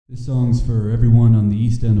This song's for everyone on the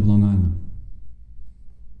east end of Long Island.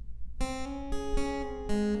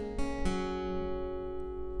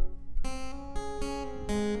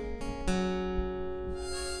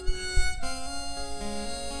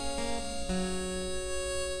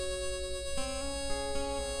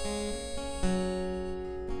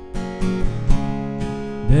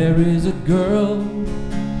 There is a girl,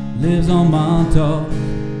 lives on Montauk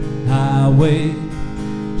Highway.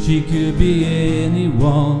 She could be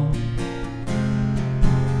anyone,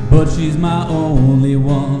 but she's my only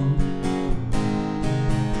one.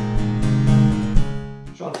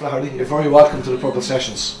 Sean Flaherty, you're very welcome to the Purple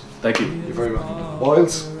Sessions. Thank you. You're very welcome.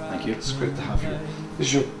 Boyles, Thank you. it's great to have you. This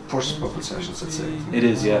is your first Purple Sessions, I'd say. It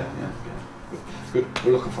is, yeah. Good.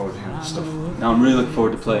 We're looking forward to hearing the stuff. Now I'm really looking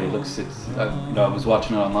forward to play. It looks, I was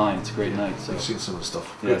watching it online. It's a great night. So I've seen some of the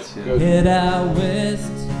stuff. yes, Good. yeah. Good. Head out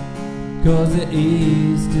west, 'cause the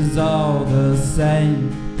east is all the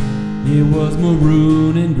same. It was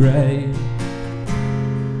maroon and grey,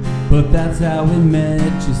 but that's how we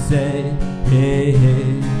met, you say. Hey,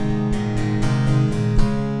 hey.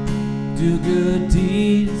 Do good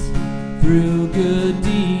deeds, through good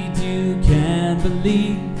deeds you can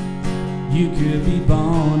believe. You could be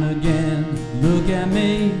born again. Look at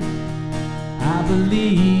me, I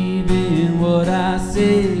believe in what I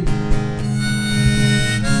say.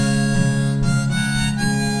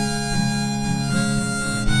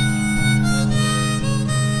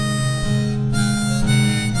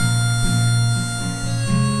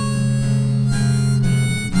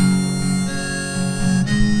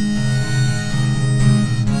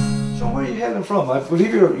 Where are you hailing from? I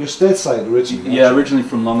believe you're stateside originally. Yeah, originally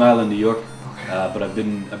from Long Island, New York, but I've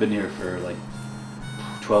been here for like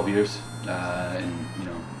 12 years, and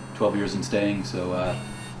 12 years in staying. So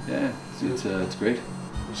yeah, it's great.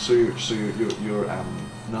 So you're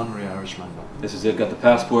non-honorary Irishman now. This is it. Got the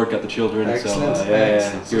passport, got the children. Excellent. So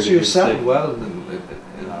Excellent. here So to you're stay. settled well in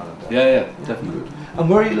Ireland. Yeah, definitely. And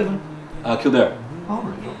where are you living? Kildare. Oh,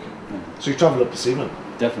 right, okay. So you travelled up this evening?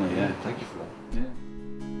 Definitely, yeah. Thank you for that. Yeah.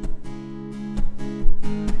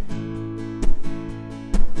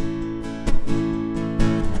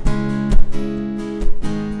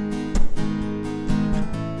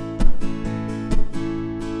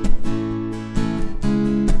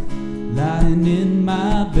 Lying in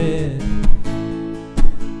my bed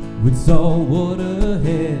with salt water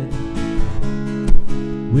head,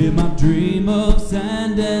 with my dream of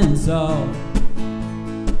sand and salt.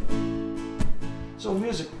 So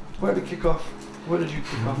music, where did it kick off? Where did you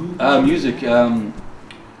kick off? Music. Growing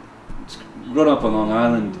up on Long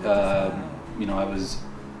Island, I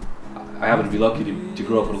happened to be lucky to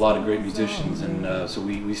grow up with a lot of great musicians, and so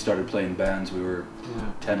we started playing bands. We were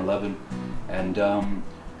 10, 11, and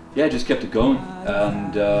yeah, just kept it going.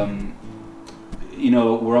 And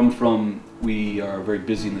where I'm from, we are very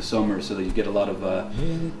busy in the summer, so that you get a lot of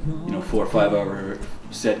 4 or 5 hour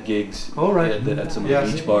set gigs at some of the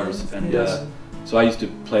beach bars, and so I used to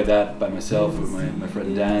play that by myself with my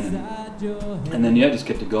friend Dan, and then just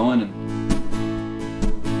kept it going.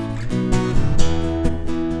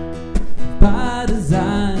 By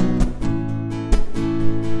design,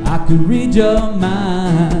 I could read your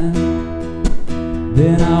mind.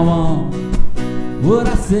 Then I want what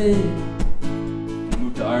I say. I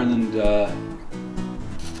moved to Ireland.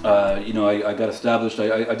 I got established.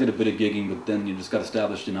 I did a bit of gigging, but then you just got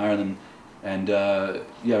established in Ireland, and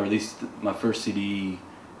released my first CD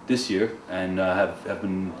this year, and have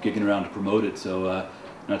been gigging around to promote it. So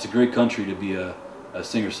it's a great country to be a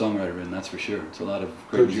singer-songwriter in, that's for sure. It's a lot of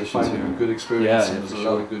great musicians here. Good experience. Yeah, There's for a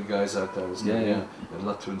sure. lot of good guys out there. Isn't there? Yeah. A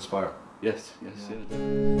lot to inspire. Yes.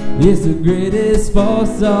 It's the greatest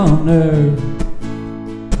force on earth.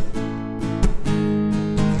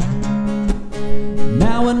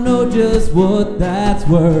 Now I know just what that's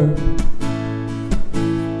worth.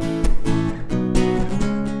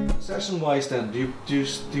 Session-wise, then, do you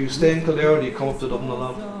stay in Kildare, or do you come up to Dublin a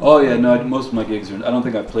lot? Oh yeah, no. Most of my gigs are. I don't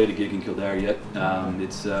think I've played a gig in Kildare yet.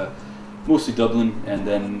 It's mostly Dublin, and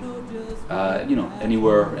then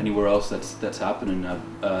anywhere else that's happening.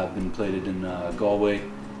 I've been played it in Galway.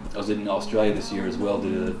 I was in Australia this year as well.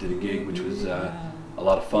 Did a gig which was a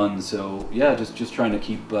lot of fun. So yeah, just trying to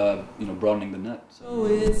keep broadening the net. So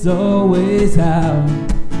it's always how.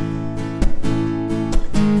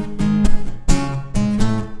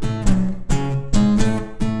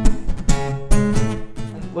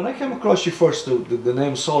 When I came across you first, the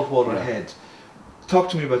name Saltwater Head, talk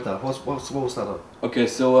to me about that. What was that about? Okay,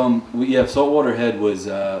 so Saltwater Head was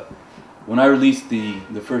when I released the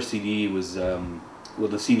first CD. Was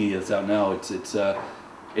the CD that's out now. It's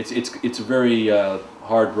it's a very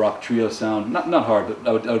hard rock trio sound. Not hard,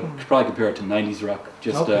 but I would probably compare it to 90s rock.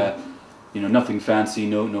 Just you know, nothing fancy,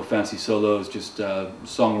 no fancy solos, just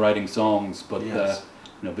songwriting songs, but you know,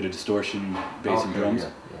 a bit of distortion, bass and drums.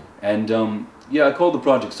 And yeah, I called the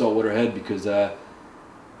project Saltwater Head because I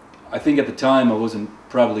think at the time I wasn't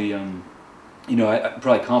probably you know, I'm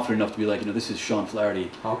probably confident enough to be like, you know, this is Sean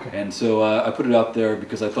Flaherty. And so I put it out there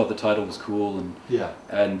because I thought the title was cool,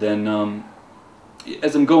 and then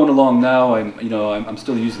as I'm going along now, I'm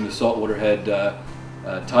still using the Saltwater Head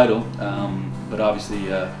title, but obviously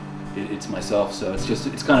it's myself, so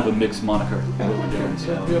it's kind of a mixed moniker what we're doing.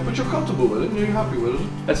 So. But you're comfortable with it, and you're happy with it.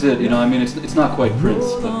 That's it. You know, I mean, it's not quite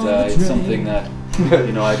Prince, but it's something that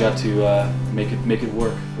you know I got to make it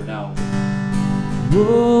work for now.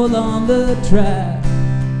 Roll on the track,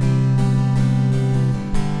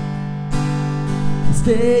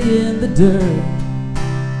 stay in the dirt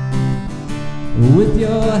with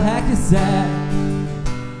your hacky sack.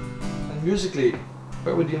 And musically,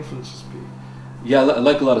 where would the influences be? Yeah, I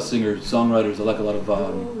like a lot of singers, songwriters. I like a lot of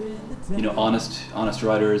you know, honest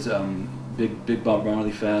writers. Big Bob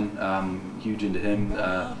Marley fan. Huge into him.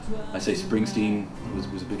 I say Springsteen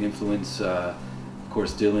was a big influence. Of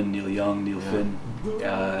course, Dylan, Neil Young, Neil Finn.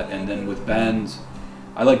 And then with bands,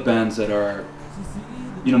 I like bands that are,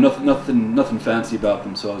 you know, nothing fancy about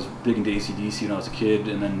them. So I was big into AC/DC when I was a kid,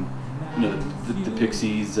 and then, you know, the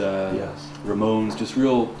Pixies, Ramones, just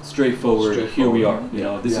real straightforward. Here we are. You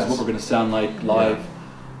know, this is what we're going to sound like live.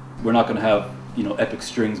 We're not going to have, you know, epic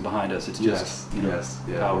strings behind us. It's just you know,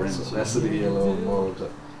 power in. So less of the yellow, more of the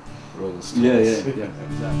Rolling Stones. Yeah,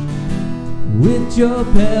 exactly. With your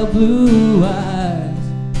pale blue eyes,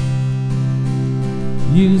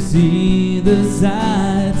 you see the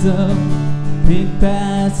sides of pink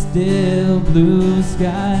pastel blue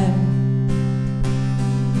sky.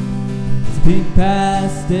 It's pink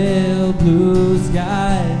pastel blue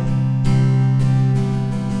sky.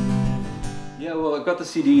 Yeah, well, I've got the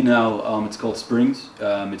CD now. It's called Springs.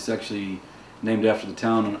 It's actually named after the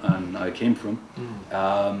town I came from.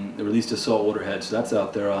 They released a Saltwater Head, so that's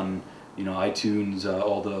out there on, you know, iTunes,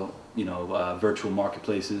 all the, you know, virtual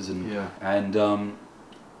marketplaces, and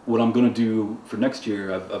what I'm gonna do for next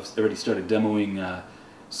year, I've already started demoing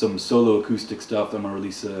some solo acoustic stuff. I'm gonna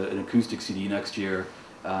release an acoustic CD next year,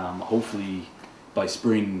 hopefully by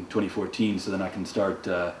spring 2014. So then I can start,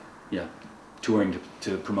 touring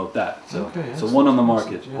to promote that. So, so one on the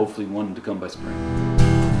market, hopefully one to come by spring.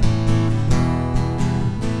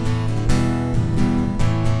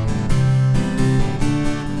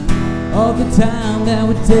 All the time that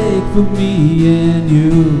would take for me and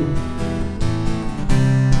you.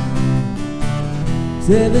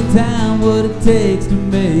 7 times what it takes to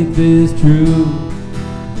make this true.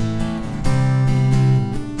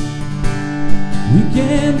 We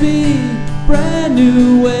can be brand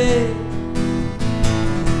new way.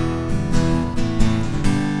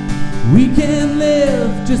 We can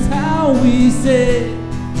live just how we say.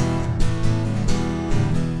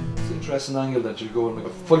 It's an interesting angle that you're going like a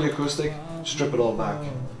fully acoustic, strip it all back.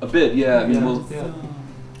 A bit, yeah. I mean,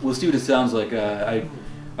 we'll see what it sounds like.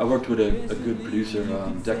 I worked with a good producer,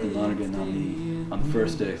 Declan Lonergan, on the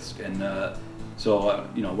first disc, and so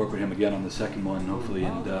you know, I work with him again on the second one, hopefully,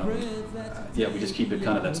 and yeah, we just keep it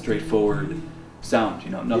kind of that straightforward sound, you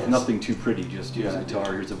know, nothing too pretty, just here's a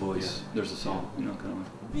guitar, here's a voice, there's a song, you know, kind of.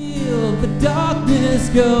 Feel the darkness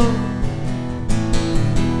go.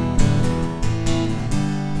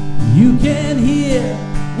 You can hear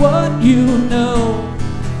what you know.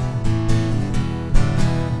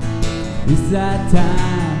 It's that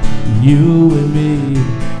time, you and me,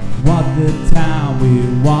 what the time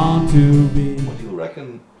we want to be. What do you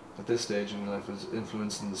reckon at this stage in your life is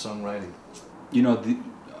influencing the songwriting? You know,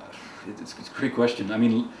 it's a great question. I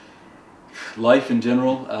mean, life in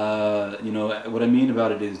general, you know, what I mean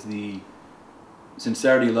about it is the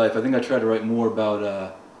sincerity of life. I think I try to write more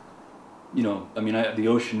about, you know, I mean, the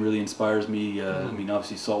ocean really inspires me. I mean,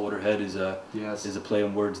 obviously Saltwater Head is a play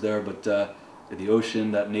on words there, but the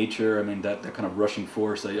ocean, that nature, I mean, that kind of rushing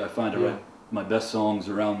force. I find I write my best songs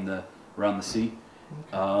around the sea.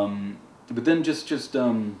 But then just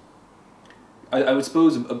I would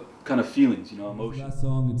suppose kind of feelings, you know, emotion. That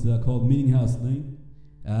song, it's called Meeting House Lane.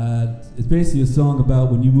 It's basically a song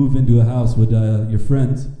about when you move into a house with your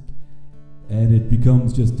friends, and it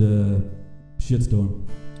becomes just a shitstorm.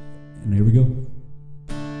 And here we go.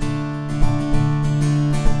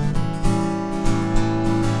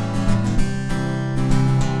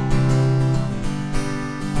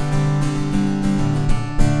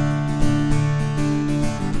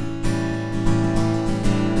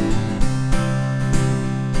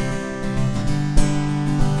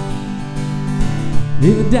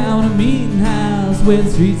 Living down a meeting house where the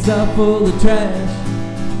streets are full of trash.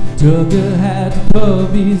 Took a hat to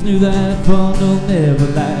puppies, knew that fun will never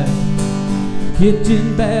last.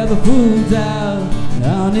 Kitchen bare, the food's out,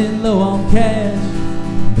 running low on cash.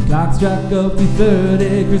 The clock struck up to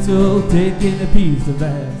 30, Crystal taking a piece of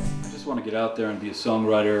ass. I just want to get out there and be a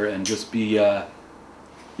songwriter and just be, you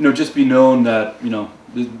know, just be known that, you know,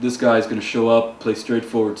 this guy's going to show up, play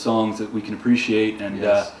straightforward songs that we can appreciate, and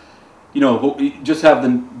Yes. you know, just have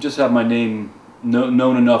my name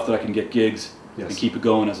known enough that I can get gigs. Yes. And keep it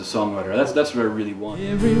going as a songwriter. That's what I really want.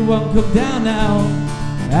 Everyone come down now,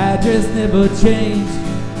 address never changed.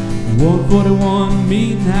 141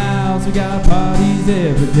 meeting house, we got parties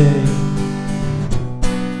every day.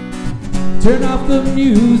 Turn off the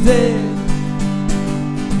music,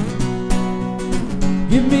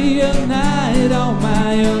 give me a night on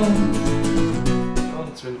my own. Oh,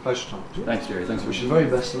 it's really a pleasure talking to you. Thanks, Jerry. Thanks for Wish you the very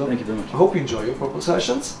best of luck. Thank you very much. I hope you enjoy your Purple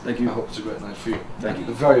sessions. Thank you. I hope it's a great night for you. Thank you.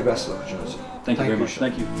 The very best of opportunity. Thank you very much.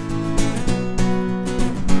 Sean. Thank you.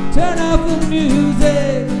 Turn off the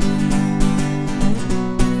music,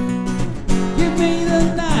 give me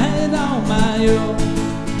the night on my own.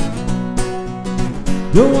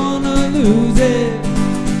 Don't wanna lose it,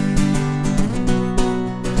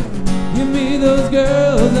 give me those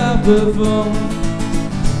girls off the phone.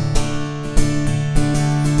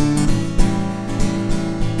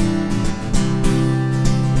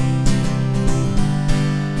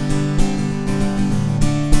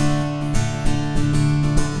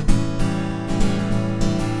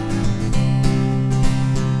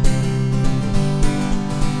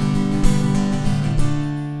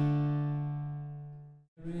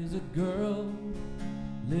 There is a girl,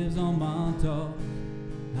 lives on Montauk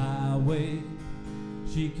Highway.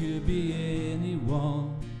 She could be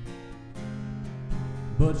anyone,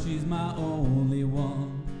 but she's my only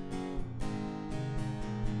one.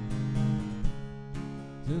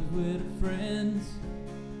 Live with friends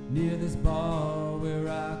near this bar where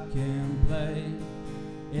I can play,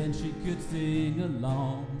 and she could sing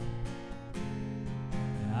along.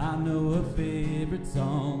 I know her favorite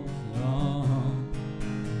songs.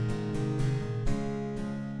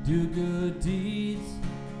 Do good deeds,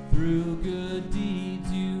 through good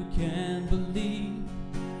deeds you can believe.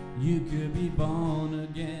 You could be born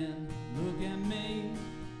again, look at me.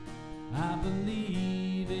 I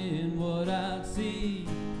believe in what I see.